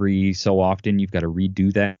then every so often you've got to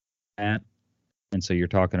redo that. And so you're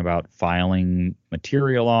talking about filing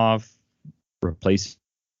material off, replacing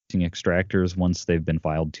extractors once they've been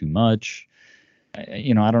filed too much.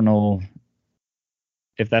 I don't know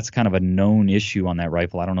if that's kind of a known issue on that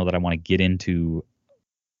rifle. I don't know that I want to get into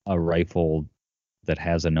a rifle that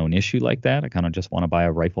has a known issue like that. I kind of just want to buy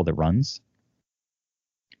a rifle that runs.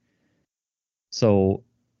 So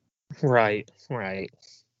Right.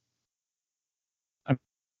 I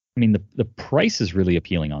mean, the price is really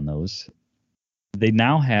appealing on those. They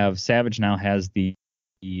now have, Savage now has the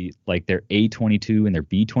like their A22 and their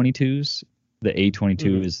B22s. The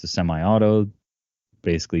A22 is the semi-auto,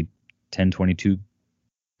 basically 1022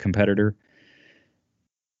 competitor.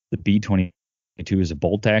 The B22 is a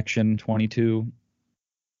bolt action 22.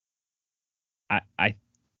 I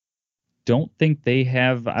don't think they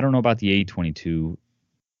have, I don't know about the A22.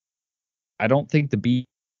 I don't think the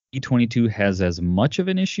B22 has as much of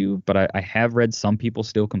an issue, but I have read some people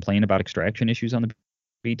still complain about extraction issues on the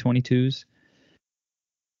B22s.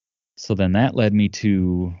 So then that led me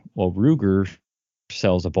to, well, Ruger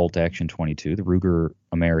sells a bolt action 22, the Ruger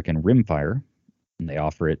American Rimfire, and they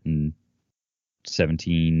offer it in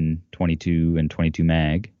 17, 22, and 22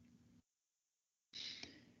 mag.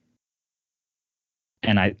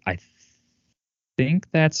 And I think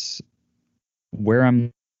that's where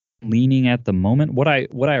I'm leaning at the moment. What I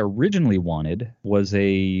originally wanted was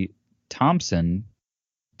a Thompson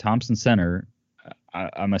Center.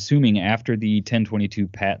 I'm assuming after the 1022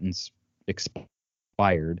 patents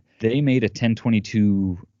expired, they made a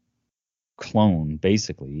 1022 clone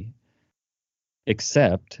basically,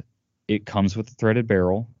 except it comes with a threaded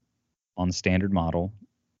barrel on the standard model.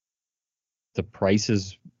 The price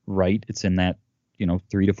is right. It's in that,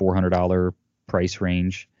 $300 to $400 price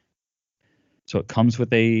range. So it comes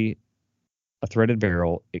with a threaded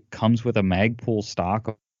barrel. It comes with a Magpul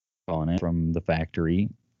stock on it from the factory,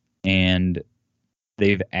 and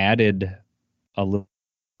they've added a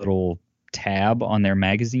little tab on their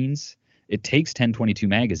magazines. It takes 1022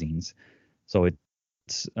 magazines, so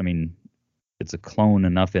it's a clone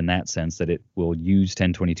enough in that sense that it will use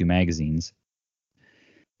 1022 magazines.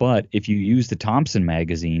 But if you use the Thompson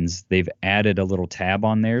magazines, they've added a little tab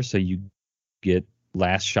on there so you get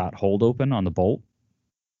last shot hold open on the bolt.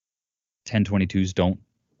 1022s don't.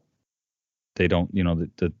 They don't.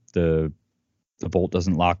 The bolt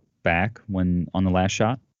doesn't lock back when on the last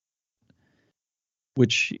shot,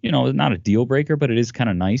 which is not a deal breaker, but it is kind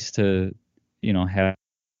of nice to have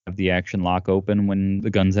the action lock open when the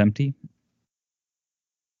gun's empty.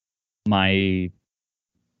 I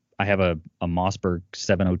have a Mossberg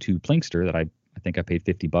 702 Plinkster that I think I paid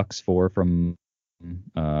 $50 for from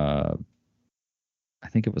I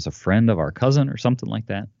think it was a friend of our cousin or something like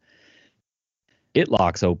that. It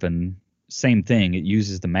locks open, same thing. It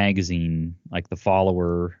uses the magazine, like the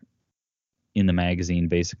follower in the magazine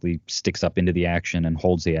basically sticks up into the action and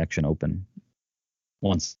holds the action open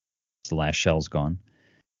once the last shell's gone.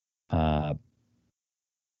 But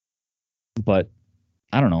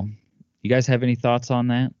I don't know. You guys have any thoughts on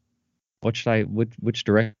that? Which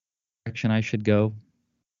direction I should go?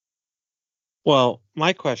 Well,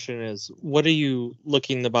 my question is, what are you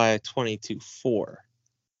looking to buy a 22 for?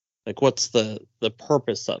 Like, what's the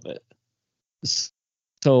purpose of it?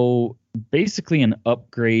 So basically an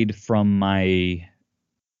upgrade from my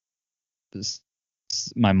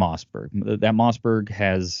Mossberg. That Mossberg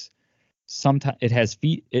has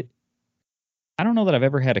I don't know that I've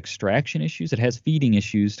ever had extraction issues. It has feeding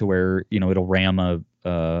issues to where, it'll ram a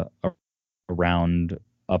round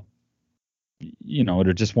up,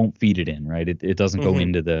 it just won't feed it in, right? It doesn't go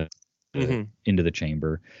into the into the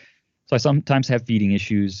chamber. So I sometimes have feeding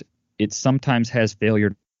issues. It sometimes has failure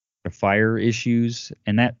to fire issues,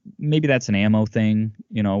 and that maybe that's an ammo thing,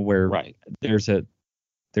 where there's a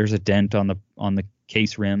dent on the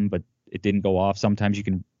case rim, but it didn't go off. Sometimes you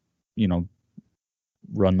can,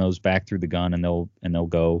 run those back through the gun and they'll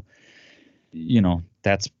go.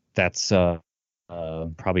 That's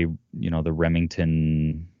probably the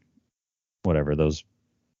Remington, whatever,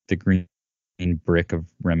 the green brick of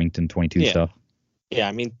Remington 22 stuff. Yeah,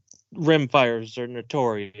 I mean, rim fires are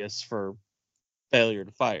notorious for failure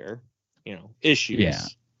to fire,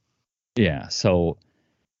 issues. Yeah. So,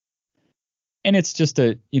 and it's just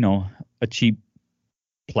a cheap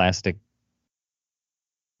plastic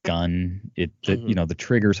gun. The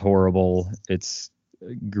trigger's horrible. It's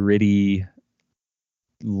gritty,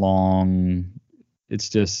 long. It's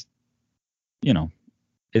just,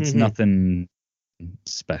 it's nothing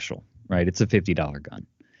special, right? It's a $50 gun.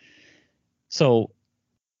 So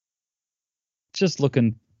just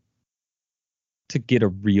looking to get a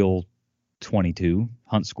real 22,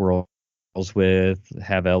 hunt squirrels with,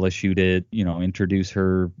 have Ella shoot it, introduce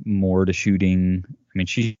her more to shooting. I mean,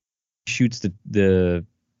 she shoots the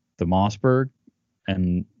Mossberg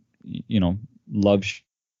and, loves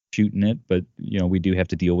shooting it, but, we do have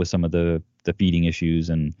to deal with some of the feeding issues,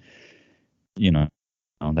 and,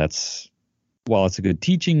 that's, while it's a good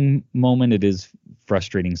teaching moment, it is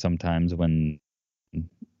frustrating sometimes when,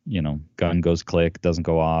 gun goes click, doesn't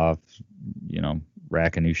go off,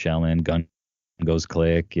 rack a new shell in, gun goes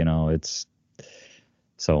click, it's,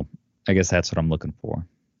 so I guess that's what I'm looking for.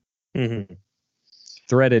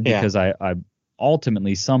 Threaded, because I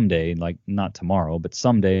ultimately someday, like not tomorrow, but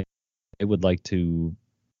someday I would like to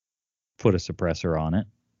put a suppressor on it.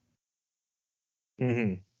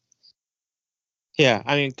 Yeah,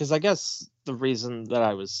 I mean, because I guess the reason that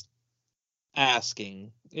I was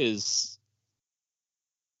asking is,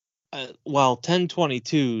 while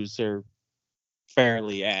 1022s are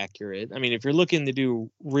fairly accurate. I mean, if you're looking to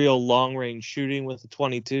do real long range shooting with a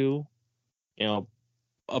 22,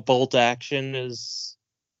 a bolt action is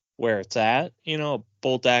where it's at.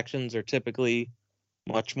 Bolt actions are typically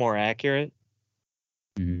much more accurate.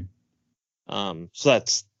 Mm-hmm. So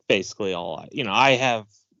that's basically all I have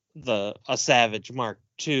a Savage Mark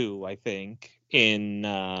II, I think, in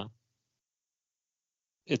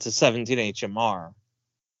it's a 17 HMR.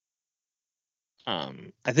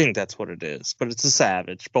 I think that's what it is, but it's a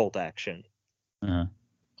Savage bolt action. Uh-huh.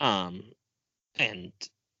 And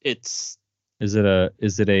it's is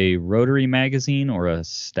it a rotary magazine or a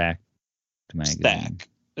stacked magazine? Stack.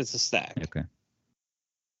 It's a stack. Okay.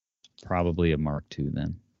 Probably a Mark II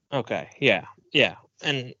then. Okay. Yeah.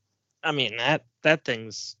 And I mean that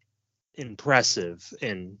thing's impressive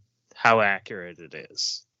in how accurate it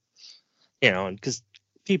is. And because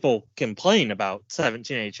people complain about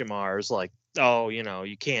 17 HMRs, like, oh,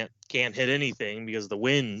 you can't hit anything because the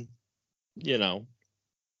wind,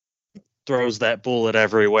 throws that bullet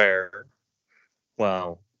everywhere.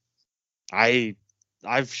 Well, I've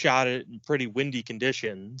shot it in pretty windy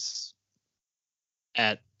conditions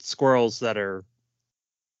at squirrels that are,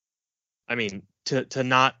 I mean, to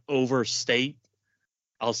not overstate,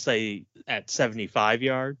 I'll say at 75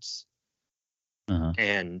 yards,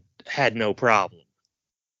 and had no problem.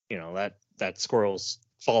 That squirrel's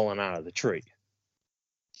fallen out of the tree.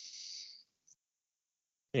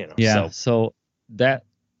 Yeah. So that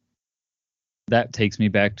takes me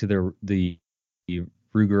back to the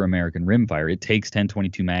Ruger American Rimfire. It takes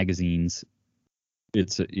 10-22 magazines.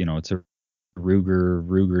 It's a Ruger.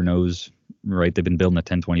 Ruger knows, right? They've been building the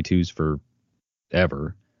 10-22s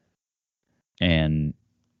forever, and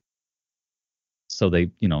so they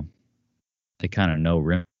kind of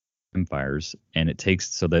know rimfires, and it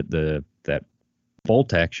takes so that that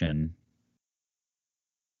bolt action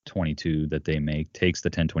 22 that they make takes the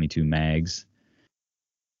 10-22 mags.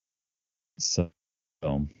 So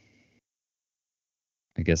I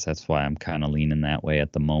guess that's why I'm kind of leaning that way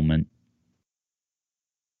at the moment.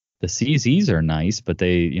 The CZs are nice, but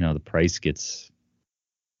they, the price gets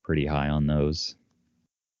pretty high on those.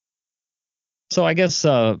 So I guess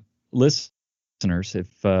listeners, if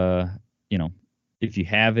you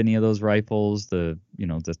have any of those rifles, the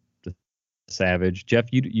Savage, Jeff,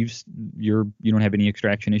 you don't have any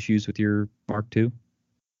extraction issues with your Mark II?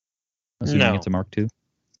 Assuming it's a Mark II?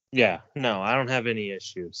 Yeah, no, I don't have any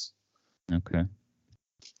issues. Okay.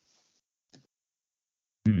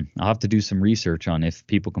 I'll have to do some research on if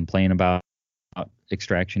people complain about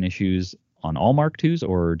extraction issues on all Mark IIs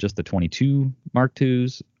or just the 22 Mark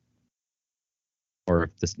IIs, or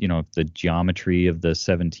if this, if the geometry of the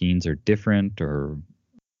 17s are different or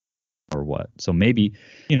what. So maybe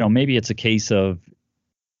it's a case of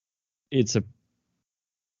it's a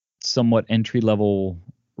somewhat entry level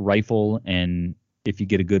rifle, and if you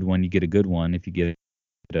get a good one, you get a good one. If you get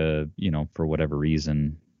a, for whatever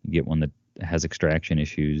reason, you get one that has extraction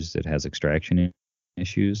issues, it has extraction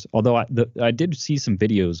issues. Although I did see some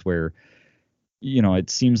videos where, it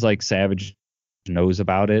seems like Savage knows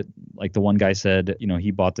about it. Like the one guy said,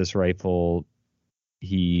 he bought this rifle,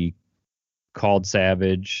 he called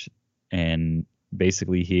Savage, and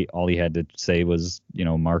basically all he had to say was,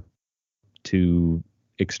 Mark II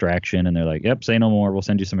extraction, and they're like, yep, say no more, we'll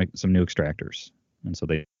send you some new extractors. And so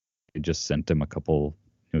they just sent him a couple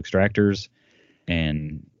new extractors,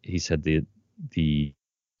 and he said the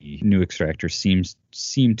new extractors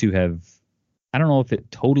seem to have, I don't know if it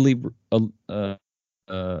totally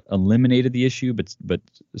eliminated the issue, but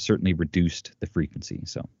certainly reduced the frequency.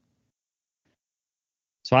 So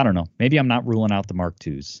I don't know. Maybe I'm not ruling out the Mark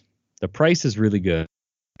IIs. The price is really good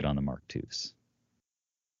on the Mark IIs.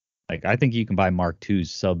 Like, I think you can buy Mark IIs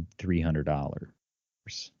sub $300,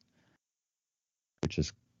 which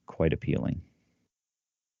is quite appealing.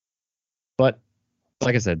 But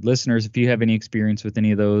like I said, listeners, if you have any experience with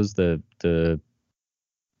any of those, the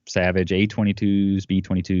Savage A22s,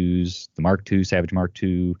 B22s, the Mark II, Savage Mark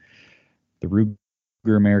II, the Ruger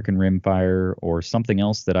American Rimfire, or something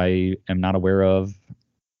else that I am not aware of.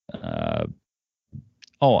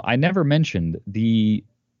 I never mentioned the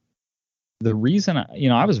reason,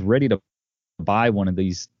 I was ready to buy one of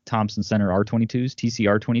these Thompson Center R22s, TC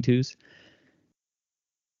R22s.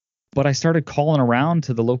 But I started calling around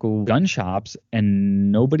to the local gun shops,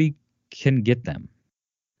 and nobody can get them.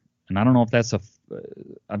 And I don't know if that's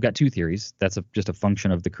I've got two theories. That's just a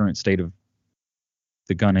function of the current state of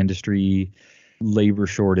the gun industry, labor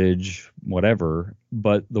shortage, whatever.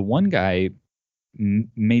 But the one guy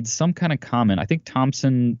made some kind of comment. I think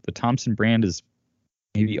the Thompson brand is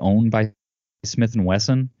maybe owned by Smith &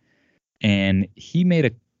 Wesson. And he made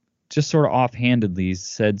a just sort of offhandedly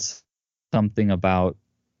said something about,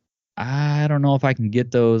 I don't know if I can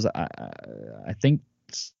get those. I think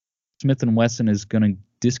Smith & Wesson is going to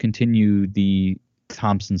discontinue the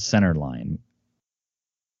Thompson center line,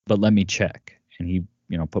 but let me check. And he,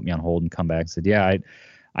 put me on hold and come back and said, yeah,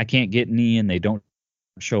 I can't get any, and they don't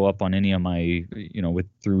show up on any of my,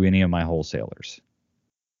 through any of my wholesalers.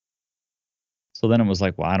 So then it was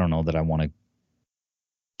like, well, I don't know that I want to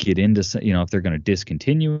get into, if they're going to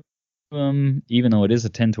discontinue them, even though it is a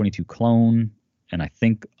 1022 clone. And I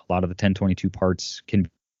think a lot of the 1022 parts can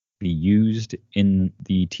be used in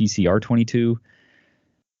the TCR22.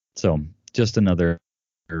 So just another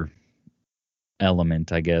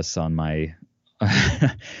element, I guess, on my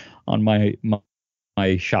on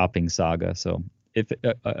my shopping saga. So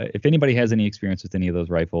if anybody has any experience with any of those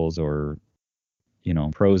rifles, or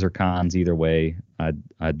pros or cons either way,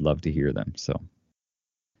 I'd love to hear them. So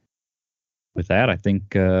with that, I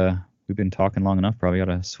think we've been talking long enough. Probably ought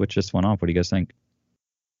to switch this one off. What do you guys think?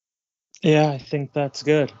 Yeah, I think that's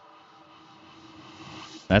good.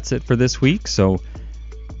 That's it for this week. So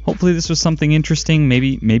hopefully this was something interesting.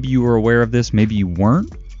 Maybe you were aware of this, maybe you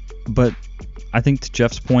weren't. But I think to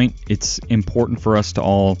Jeff's point, it's important for us to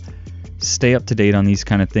all stay up to date on these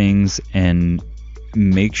kind of things and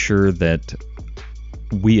make sure that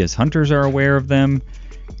we as hunters are aware of them,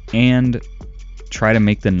 and try to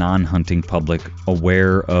make the non-hunting public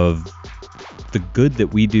aware of the good that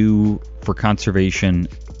we do for conservation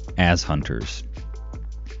as hunters.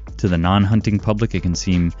 To the non-hunting public, it can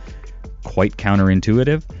seem quite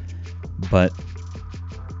counterintuitive, but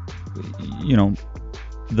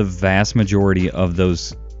the vast majority of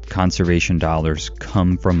those conservation dollars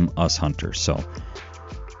come from us hunters. So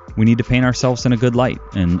we need to paint ourselves in a good light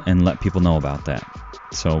and let people know about that.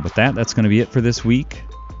 So with that, that's going to be it for this week.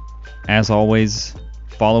 As always,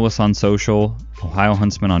 follow us on social, Ohio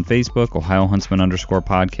Huntsman on Facebook, Ohio Huntsman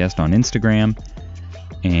 _podcast on Instagram.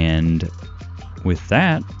 And with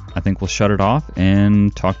that, I think we'll shut it off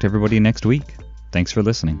and talk to everybody next week. Thanks for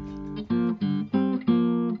listening.